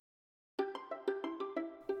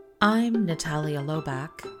I'm Natalia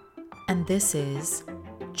Lobach, and this is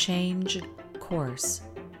Change Course.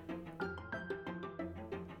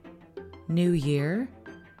 New year,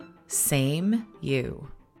 same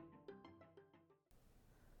you.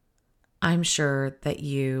 I'm sure that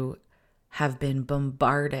you have been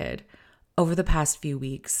bombarded over the past few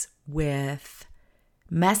weeks with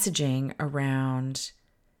messaging around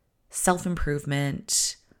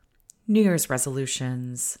self-improvement, New Year's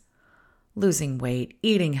resolutions, losing weight,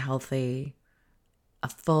 eating healthy, a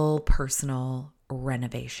full personal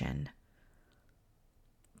renovation.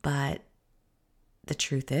 But the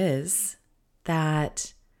truth is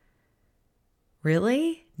that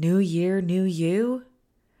really, new year, new you,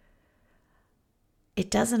 it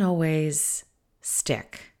doesn't always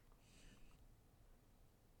stick.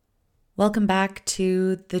 Welcome back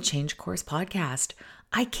to the Change Course podcast.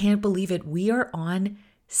 I can't believe it. We are on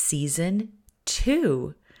season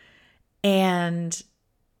 2. And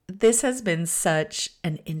this has been such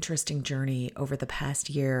an interesting journey over the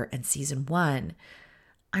past year and season 1.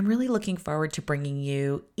 I'm really looking forward to bringing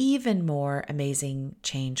you even more amazing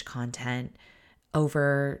change content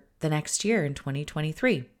over the next year in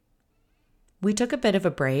 2023. We took a bit of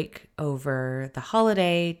a break over the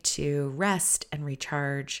holiday to rest and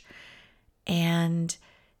recharge, and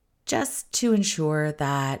just to ensure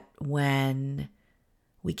that when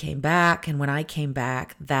we came back and when I came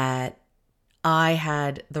back, that I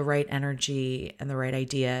had the right energy and the right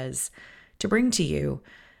ideas to bring to you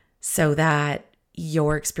so that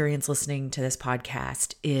your experience listening to this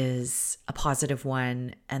podcast is a positive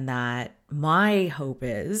one, and that my hope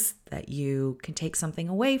is that you can take something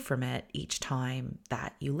away from it each time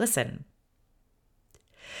that you listen.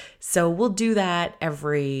 So we'll do that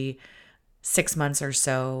every 6 months or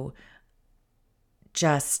so,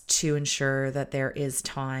 just to ensure that there is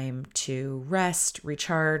time to rest,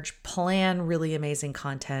 recharge, plan really amazing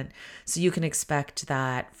content. So you can expect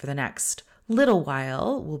that for the next little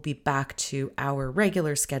while, we'll be back to our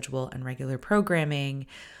regular schedule and regular programming,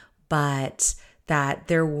 but that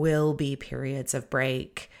there will be periods of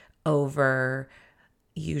break over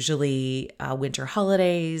usually winter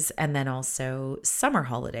holidays and then also summer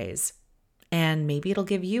holidays. And maybe it'll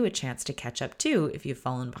give you a chance to catch up too if you've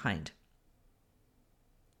fallen behind.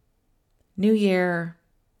 New year,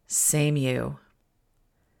 same you.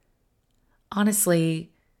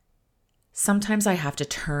 Honestly, sometimes I have to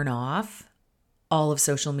turn off all of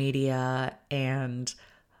social media and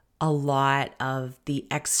a lot of the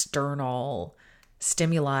external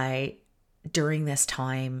stimuli during this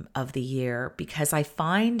time of the year, because I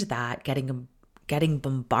find that getting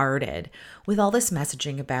bombarded with all this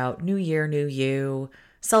messaging about new year, new you,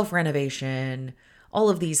 self-renovation, all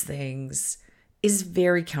of these things is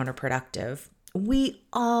very counterproductive. We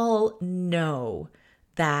all know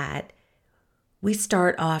that we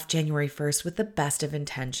start off January 1st with the best of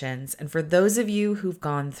intentions. And for those of you who've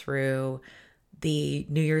gone through the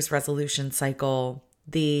New Year's resolution cycle,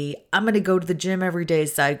 the I'm going to go to the gym every day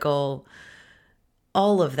cycle,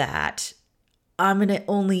 all of that, I'm going to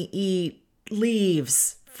only eat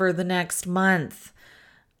leaves for the next month.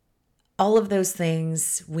 All of those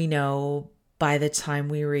things we know by the time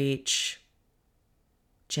we reach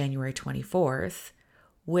January 24th,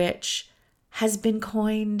 which has been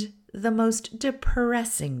coined the most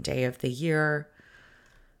depressing day of the year.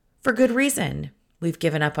 For good reason. We've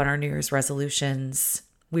given up on our New Year's resolutions.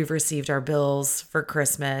 We've received our bills for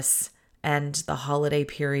Christmas and the holiday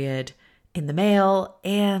period in the mail,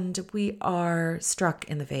 and we are struck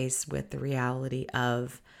in the face with the reality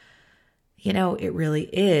of, it really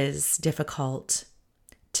is difficult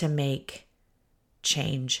to make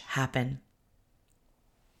change happen.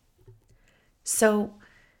 So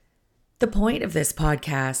the point of this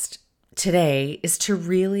podcast today is to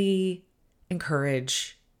really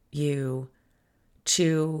encourage you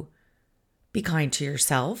to be kind to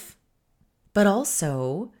yourself, but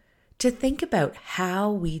also to think about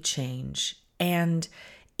how we change. And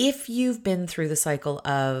if you've been through the cycle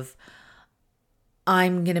of,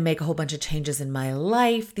 I'm going to make a whole bunch of changes in my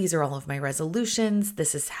life, these are all of my resolutions,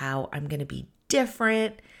 this is how I'm going to be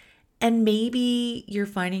different, and maybe you're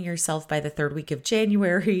finding yourself by the 3rd week of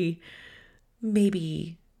January,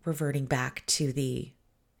 maybe reverting back to the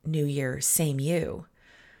new year, same you.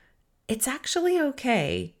 It's actually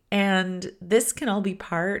okay. And this can all be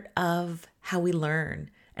part of how we learn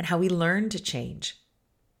and how we learn to change.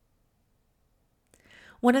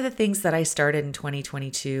 One of the things that I started in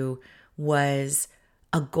 2022 was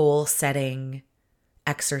a goal setting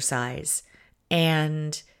exercise.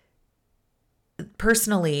 And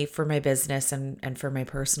personally, for my business and for my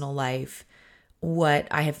personal life, what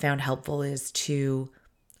I have found helpful is to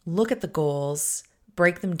look at the goals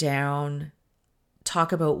break them down,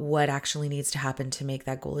 talk about what actually needs to happen to make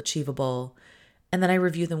that goal achievable. And then I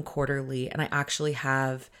review them quarterly. And I actually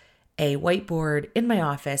have a whiteboard in my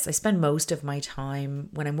office. I spend most of my time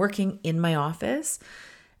when I'm working in my office,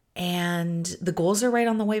 and the goals are right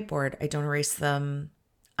on the whiteboard. I don't erase them.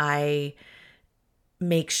 I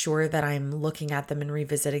make sure that I'm looking at them and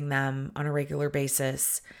revisiting them on a regular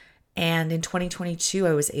basis. And in 2022,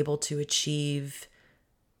 I was able to achieve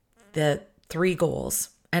the 3 goals.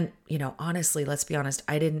 And, honestly, let's be honest,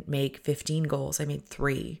 I didn't make 15 goals. I made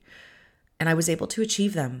 3, and I was able to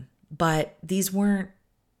achieve them. But these weren't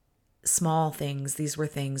small things. These were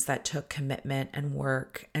things that took commitment and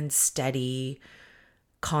work and steady,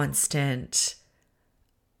 constant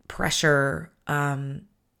pressure,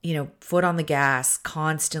 foot on the gas,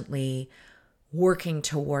 constantly working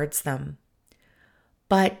towards them.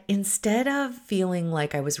 But instead of feeling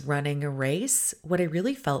like I was running a race, what I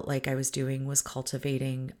really felt like I was doing was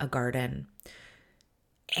cultivating a garden.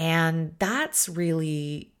 And that's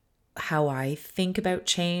really how I think about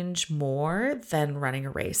change more than running a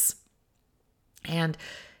race. And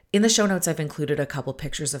in the show notes, I've included a couple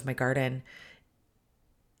pictures of my garden.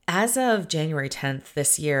 As of January 10th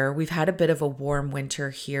this year, we've had a bit of a warm winter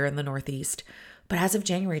here in the Northeast. But as of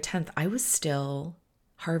January 10th, I was still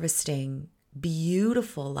harvesting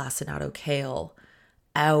beautiful lacinato kale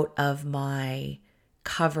out of my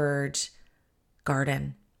covered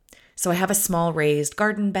garden. So I have a small raised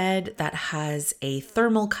garden bed that has a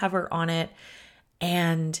thermal cover on it.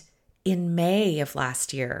 And in May of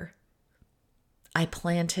last year, I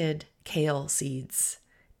planted kale seeds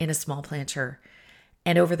in a small planter.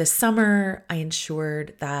 And over the summer, I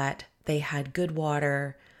ensured that they had good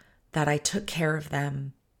water, that I took care of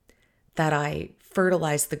them, that I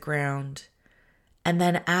fertilized the ground. And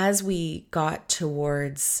then as we got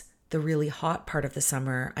towards the really hot part of the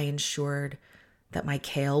summer, I ensured that my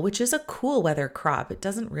kale, which is a cool weather crop, it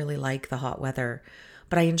doesn't really like the hot weather,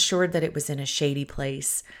 but I ensured that it was in a shady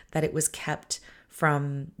place, that it was kept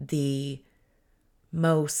from the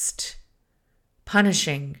most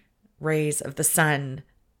punishing rays of the sun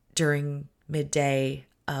during midday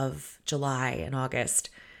of July and August.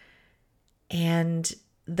 And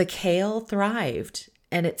the kale thrived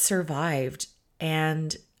and it survived.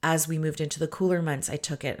 And as we moved into the cooler months, I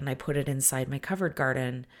took it and I put it inside my covered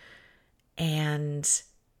garden. And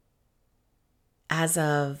as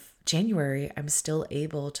of January, I'm still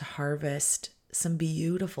able to harvest some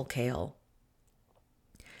beautiful kale.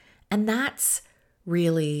 And that's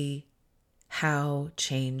really how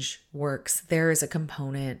change works. There is a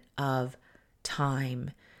component of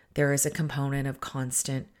time. There is a component of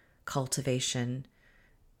constant cultivation.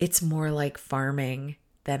 It's more like farming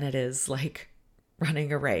than it is like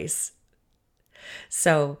running a race.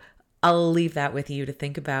 So I'll leave that with you to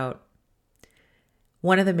think about.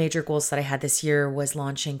 One of the major goals that I had this year was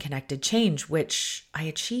launching Connected Change, which I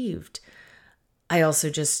achieved. I also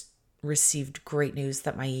just received great news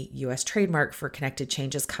that my US trademark for Connected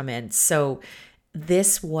Change has come in. So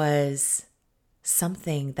this was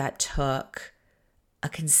something that took a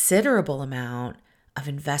considerable amount of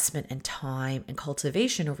investment and time and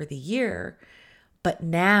cultivation over the year. But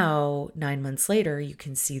now, 9 months later, you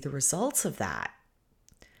can see the results of that.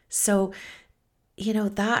 So,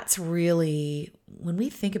 that's really, when we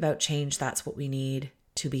think about change, that's what we need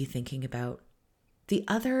to be thinking about. The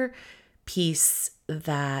other piece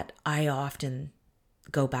that I often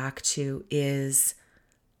go back to is,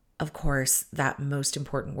 of course, that most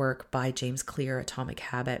important work by James Clear, Atomic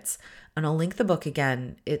Habits. And I'll link the book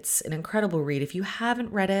again. It's an incredible read. If you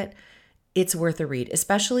haven't read it, it's worth a read,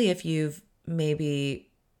 especially if you've maybe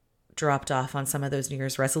dropped off on some of those New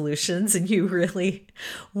Year's resolutions and you really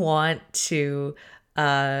want to,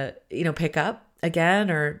 pick up again,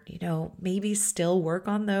 or, maybe still work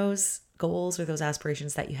on those goals or those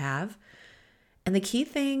aspirations that you have. And the key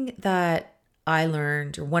thing that I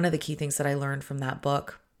learned, or one of the key things that I learned from that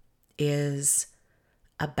book, is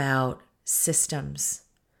about systems.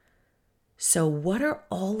 So what are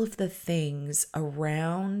all of the things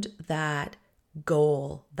around that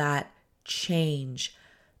goal, that change,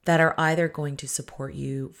 that are either going to support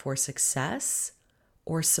you for success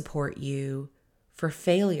or support you for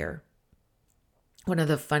failure? One of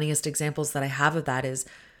the funniest examples that I have of that is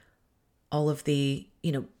all of the,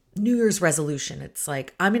 New Year's resolution. It's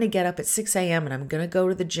like, I'm going to get up at 6 a.m. and I'm going to go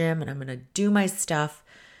to the gym and I'm going to do my stuff.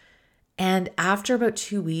 And after about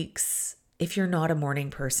 2 weeks, if you're not a morning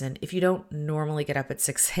person, if you don't normally get up at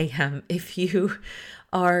 6 a.m., if you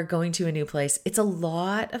are going to a new place, it's a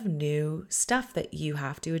lot of new stuff that you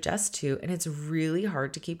have to adjust to. And it's really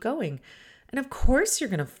hard to keep going. And of course, you're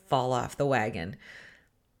going to fall off the wagon.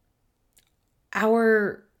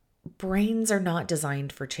 our brains are not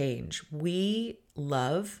designed for change. We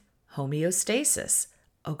love homeostasis.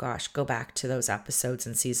 Oh gosh, go back to those episodes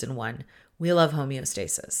in season 1. We love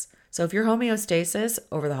homeostasis. So if your homeostasis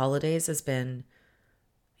over the holidays has been,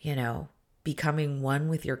 becoming one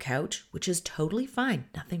with your couch, which is totally fine,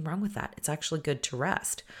 nothing wrong with that. It's actually good to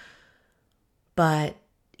rest. But,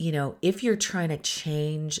 if you're trying to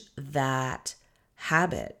change that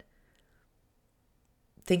habit,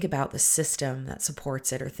 think about the system that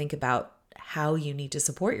supports it, or think about how you need to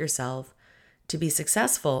support yourself to be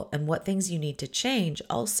successful and what things you need to change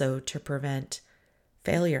also to prevent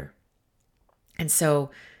failure. And so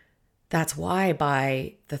that's why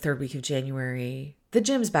by the third week of January, the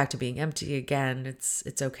gym's back to being empty again.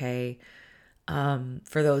 It's okay.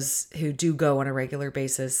 For those who do go on a regular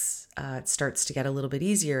basis, it starts to get a little bit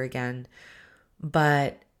easier again.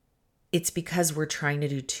 But it's because we're trying to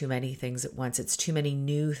do too many things at once. It's too many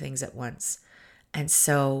new things at once. And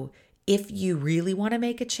so if you really want to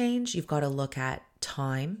make a change, you've got to look at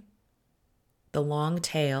time, the long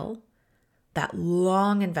tail, that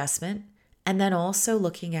long investment, and then also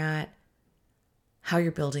looking at how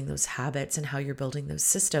you're building those habits and how you're building those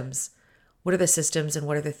systems. What are the systems and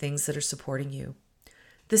what are the things that are supporting you?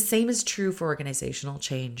 The same is true for organizational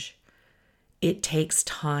change. It takes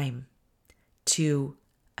time to,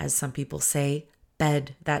 as some people say,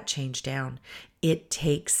 bed that change down. It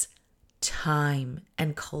takes time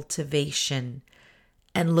and cultivation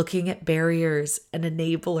and looking at barriers and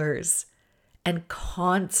enablers and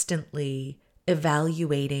constantly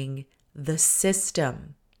evaluating the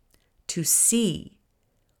system to see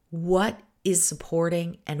what is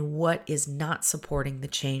supporting and what is not supporting the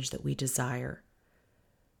change that we desire.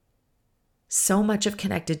 So much of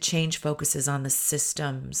connected change focuses on the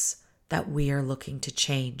systems that we are looking to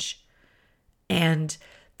change. And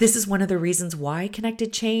this is one of the reasons why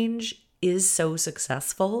connected change is so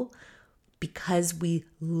successful, because we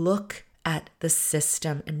look at the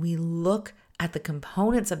system and we look at the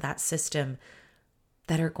components of that system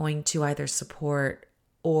that are going to either support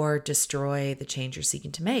or destroy the change you're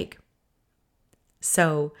seeking to make.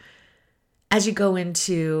 So as you go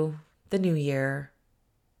into the new year,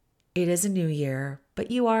 it is a new year,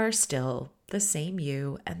 but you are still the same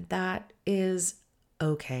you, and that is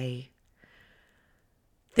okay.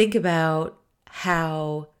 Think about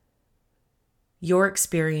how your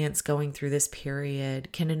experience going through this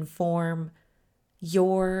period can inform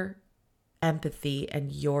your empathy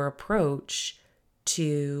and your approach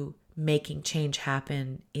to making change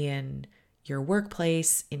happen in your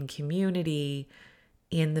workplace, in community,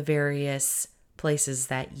 in the various places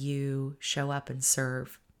that you show up and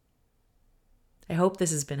serve. I hope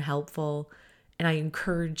this has been helpful, and I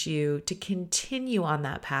encourage you to continue on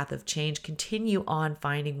that path of change, continue on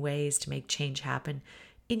finding ways to make change happen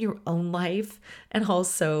in your own life and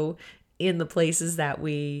also in the places that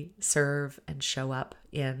we serve and show up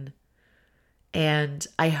in. And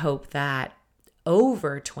I hope that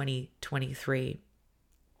over 2023,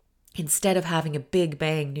 instead of having a big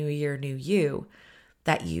bang, new year, new you,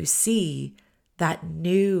 that you see that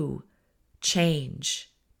new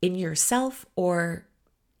change in yourself or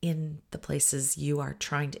in the places you are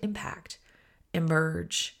trying to impact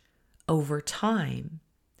emerge over time,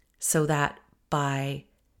 so that by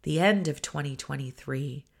the end of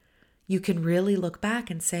 2023, you can really look back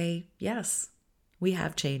and say, yes, we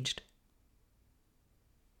have changed.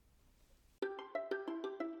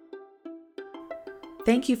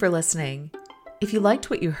 Thank you for listening. If you liked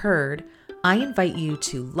what you heard, I invite you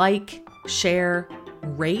to like, share,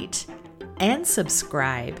 rate, and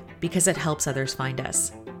subscribe because it helps others find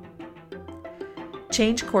us.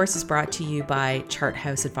 Change Course is brought to you by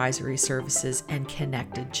Charthouse Advisory Services and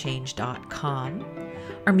ConnectedChange.com.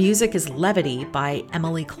 Our music is Levity by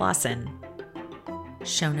Emily Clausen.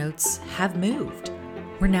 Show notes have moved.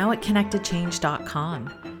 We're now at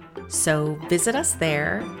ConnectedChange.com. So visit us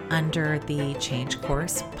there under the Change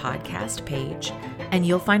Course podcast page, and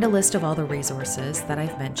you'll find a list of all the resources that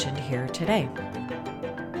I've mentioned here today.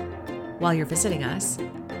 While you're visiting us,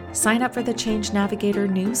 sign up for the Change Navigator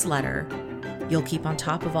newsletter. You'll keep on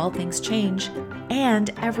top of all things change, and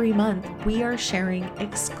every month we are sharing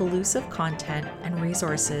exclusive content and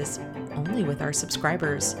resources only with our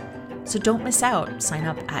subscribers. So don't miss out. Sign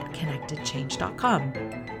up at ConnectedChange.com.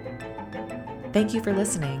 Thank you for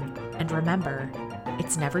listening, and remember,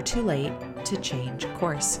 it's never too late to change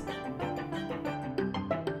course.